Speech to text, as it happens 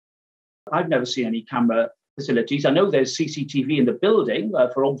I've never seen any camera facilities. I know there's CCTV in the building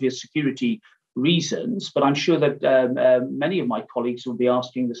for obvious security reasons, but I'm sure that many of my colleagues will be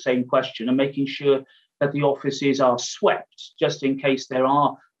asking the same question and making sure that the offices are swept, just in case there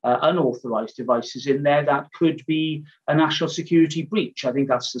are unauthorized devices in there that could be a national security breach. I think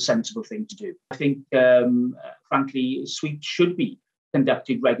that's the sensible thing to do. I think, frankly, sweeps should be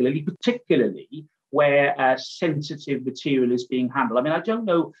conducted regularly, particularly where sensitive material is being handled. I mean, I don't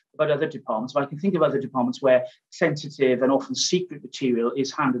know about other departments, but I can think of other departments where sensitive and often secret material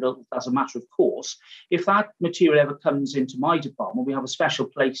is handled as a matter of course. If that material ever comes into my department, we have a special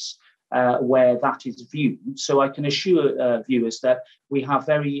place where that is viewed. So I can assure viewers that we have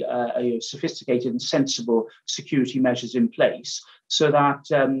very sophisticated and sensible security measures in place so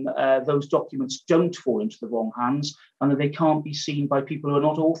that those documents don't fall into the wrong hands and that they can't be seen by people who are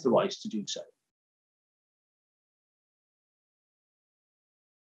not authorised to do so.